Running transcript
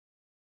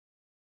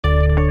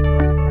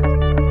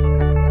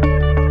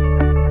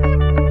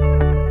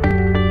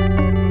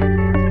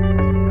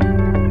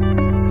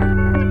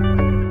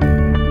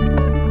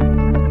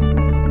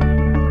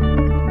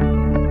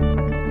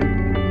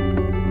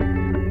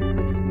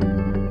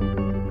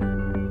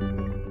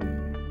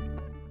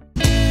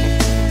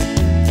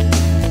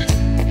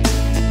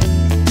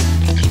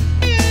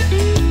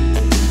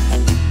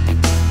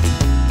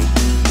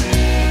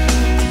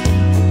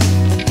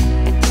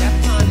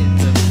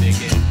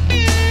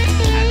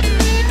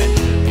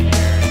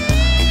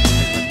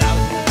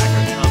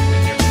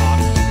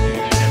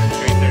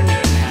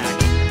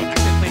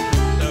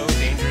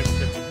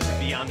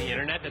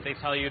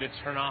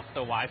turn off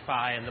the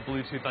Wi-Fi and the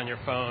Bluetooth on your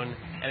phone,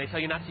 and they tell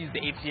you not to use the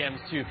ATMs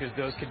too, because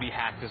those could be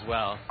hacked as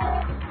well.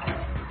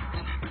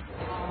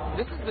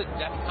 This is the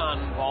DEF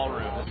CON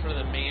ballroom. It's sort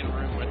of the main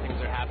room where things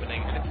are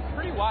happening, and it's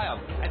pretty wild.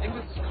 I think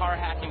this is car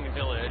hacking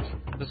village.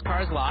 This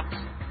car is locked.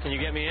 Can you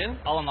get me in?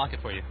 I'll unlock it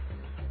for you.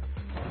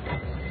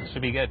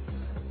 Should be good.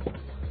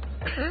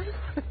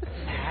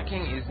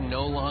 Hacking is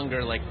no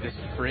longer like this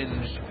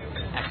fringe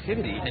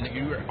activity, and if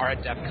you are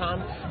at DEF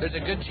CON, there's a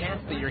good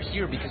chance that you're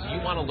here because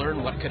you want to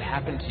learn what could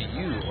happen to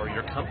you or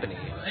your company.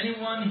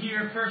 Anyone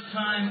here first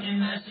time in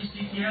the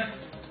SCCTF?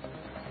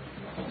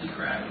 Holy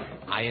crap.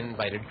 I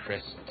invited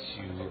Chris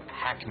to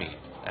hack me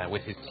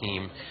with his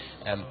team,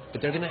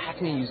 but they're going to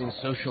hack me using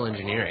social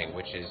engineering,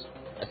 which is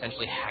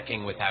essentially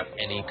hacking without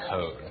any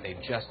code. They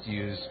just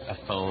use a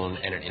phone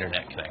and an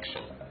internet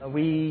connection.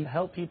 We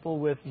help people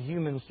with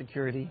human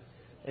security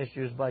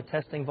issues by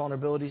testing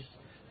vulnerabilities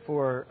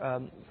for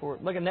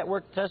like a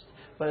network test,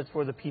 but it's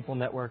for the people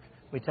network.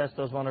 We test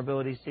those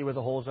vulnerabilities, see where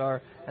the holes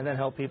are, and then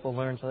help people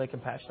learn so they can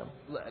patch them.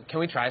 Can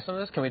we try some of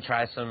this? Can we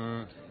try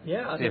some?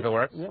 Yeah. See if it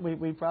works? Yeah,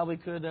 we probably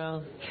could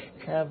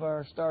have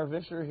our star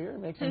visher here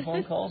make some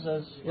phone calls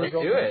as Let's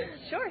do it.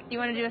 Sure. Do you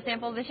want to do a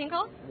sample phishing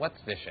call? What's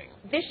phishing?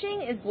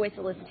 Phishing is voice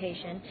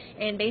solicitation,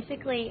 and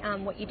basically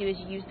what you do is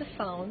you use the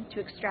phone to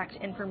extract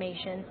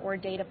information or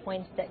data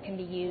points that can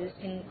be used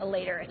in a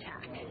later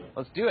attack.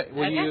 Let's do it.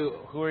 Who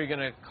are you going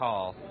to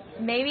call?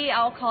 Maybe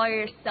I'll call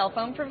your cell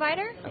phone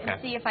provider Okay.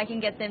 and see if I can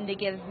get them to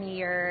give me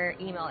your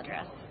email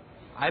address.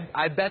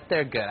 I bet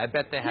they're good. I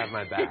bet they have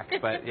my back.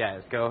 But yeah,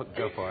 go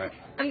for it.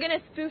 I'm going to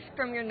spoof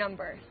from your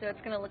number, so it's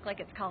going to look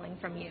like it's calling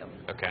from you.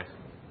 Okay.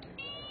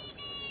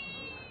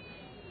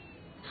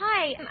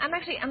 Hi,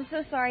 I'm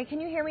so sorry.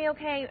 Can you hear me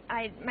okay?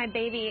 My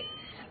baby,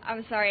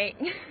 I'm sorry.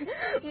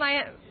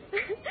 my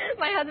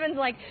husband's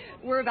like,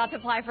 we're about to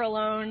apply for a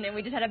loan, and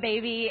we just had a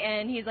baby,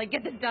 and he's like,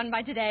 get this done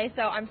by today,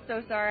 so I'm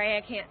so sorry.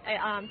 I can't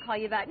call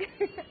you back.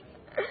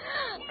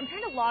 I'm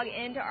trying to log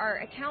into our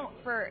account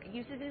for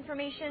usage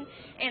information,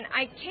 and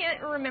I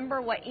can't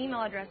remember what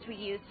email address we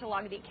used to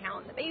log the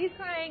account. The baby's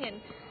crying,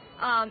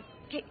 and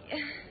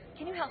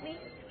can you help me?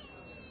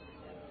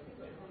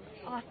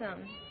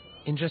 Awesome.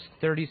 In just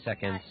 30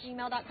 seconds,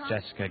 gmail.com?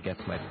 Jessica gets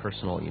my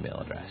personal email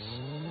address.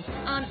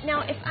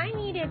 Now, if I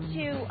needed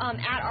to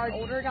add our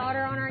older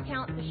daughter on our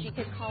account so she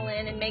could call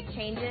in and make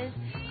changes,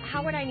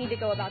 how would I need to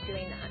go about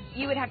doing that?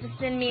 You would have to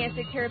send me a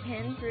secure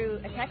PIN through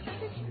a text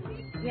message?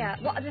 Yeah,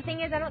 well, the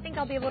thing is, I don't think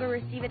I'll be able to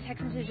receive a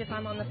text message if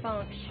I'm on the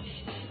phone.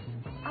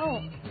 Oh,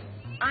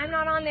 I'm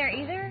not on there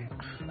either?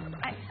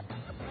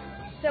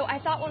 So I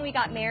thought when we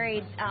got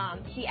married,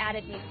 he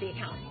added me to the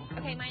account.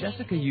 Okay,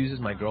 Jessica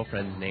uses my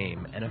girlfriend's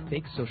name and a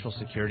fake social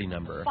security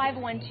number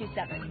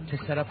 5127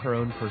 to set up her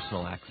own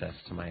personal access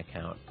to my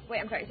account. Wait,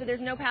 I'm sorry. So there's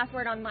no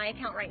password on my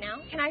account right now?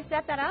 Can I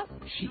set that up?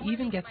 She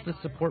even gets the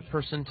support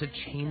person to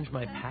change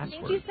my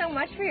password. Thank you so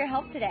much for your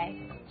help today.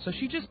 So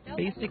she just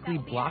basically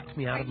blocked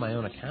me out of my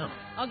own account.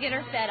 I'll get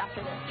her fed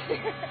after this.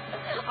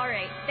 All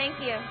right.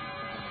 Thank you.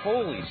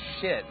 Holy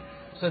shit.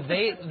 So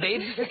they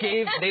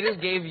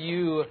just gave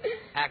you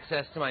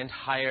access to my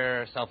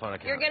entire cell phone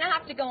account. You're going to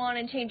have to go on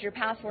and change your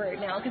password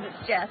now because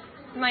it's Jess.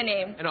 It's my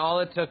name. And all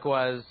it took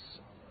was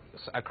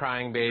a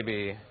crying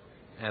baby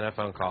and a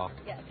phone call.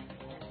 Yes.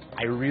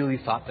 I really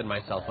thought that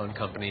my cell phone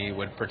company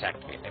would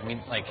protect me. I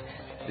mean, like,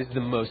 this is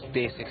the most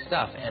basic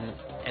stuff,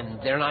 and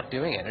they're not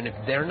doing it. And if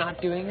they're not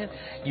doing it,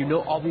 you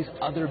know all these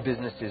other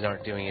businesses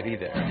aren't doing it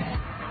either.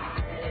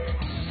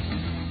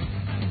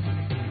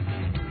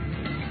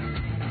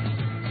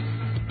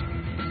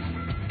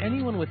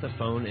 Anyone with a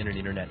phone and an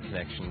internet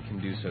connection can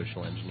do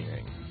social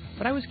engineering.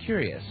 But I was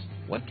curious,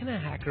 what can a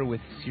hacker with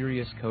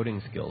serious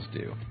coding skills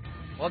do?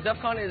 Well, DEF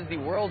CON is the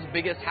world's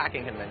biggest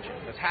hacking convention.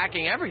 It's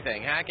hacking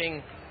everything.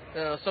 Hacking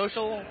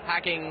social,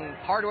 hacking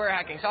hardware,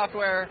 hacking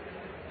software,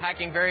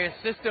 hacking various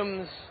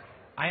systems.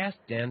 I asked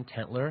Dan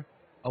Tentler,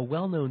 a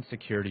well-known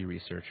security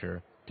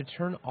researcher, to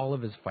turn all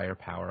of his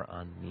firepower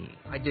on me.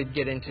 I did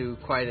get into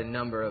quite a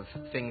number of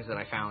things that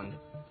I found.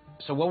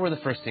 So what were the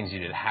first things you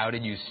did? How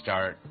did you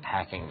start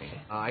hacking me?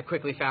 I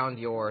quickly found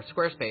your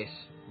Squarespace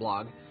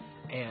blog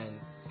and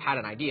had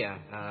an idea.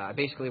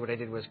 Basically what I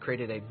did was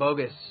created a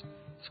bogus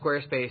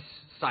Squarespace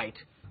site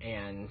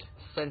and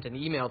sent an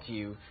email to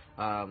you,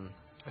 a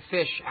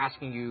phish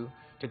asking you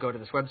to go to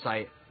this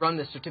website, run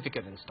this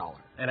certificate installer.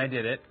 And I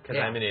did it, because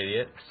I'm an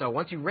idiot. So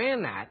once you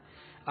ran that,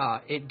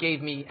 it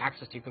gave me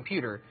access to your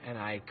computer, and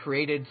I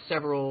created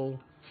several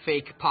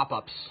fake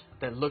pop-ups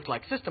that looked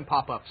like system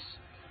pop-ups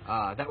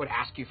that would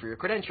ask you for your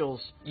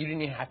credentials. You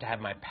didn't even have to have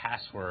my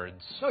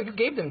passwords. No, you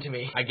gave them to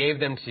me. I gave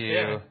them to you.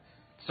 Yeah.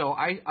 So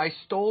I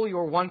stole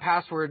your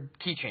 1Password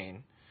keychain.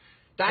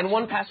 And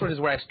 1Password is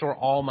where I store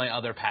all my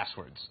other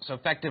passwords. So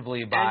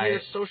effectively by... And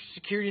your social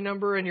security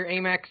number and your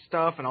Amex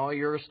stuff and all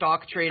your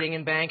stock trading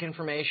and bank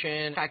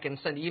information. I can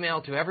send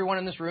email to everyone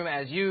in this room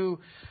as you.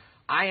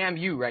 I am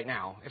you right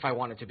now, if I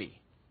want it to be.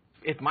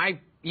 If my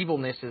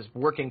evilness is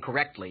working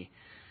correctly,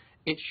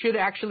 it should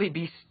actually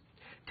be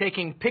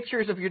taking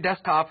pictures of your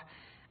desktop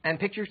and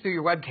pictures through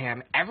your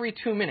webcam every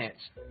 2 minutes,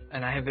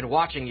 and I have been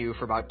watching you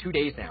for about 2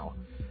 days now.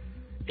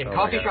 In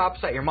coffee shops,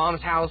 at your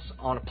mom's house,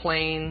 on a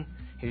plane.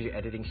 Here's you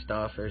editing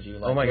stuff. There's you.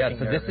 Like, oh my God!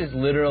 So this is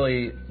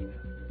literally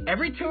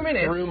every 2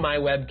 minutes through my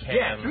webcam.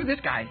 Yeah, through this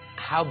guy.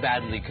 How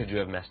badly could you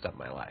have messed up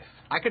my life?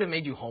 I could have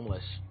made you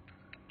homeless.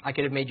 I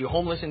could have made you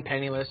homeless and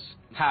penniless.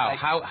 How?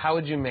 Like, How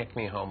would you make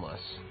me homeless?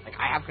 Like,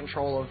 I have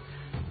control of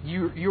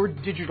your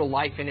digital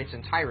life in its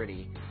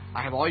entirety.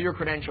 I have all your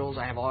credentials.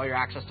 I have all your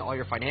access to all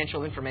your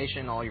financial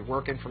information, all your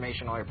work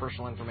information, all your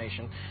personal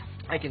information.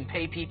 I can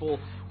pay people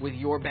with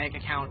your bank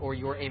account or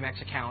your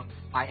Amex account.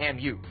 I am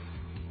you.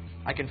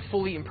 I can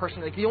fully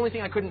impersonate. Like, the only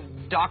thing I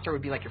couldn't doctor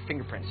would be like your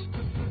fingerprints.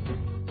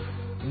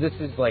 This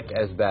is like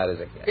as bad as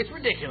it gets. It's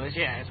ridiculous.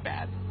 Yeah, it's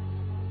bad.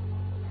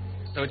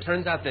 So it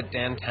turns out that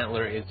Dan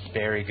Tentler is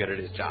very good at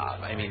his job.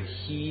 I mean,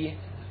 he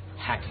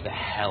hacked the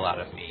hell out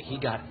of me. He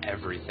got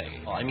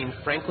everything. I mean,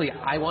 frankly,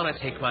 I want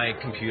to take my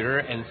computer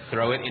and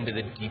throw it into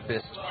the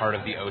deepest part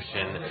of the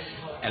ocean,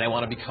 and I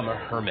want to become a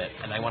hermit,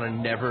 and I want to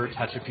never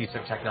touch a piece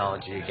of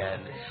technology again,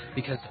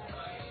 because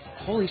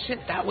holy shit,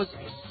 that was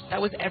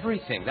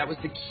everything. That was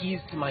the keys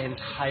to my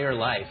entire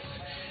life,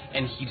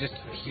 and he just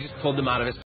pulled them out of his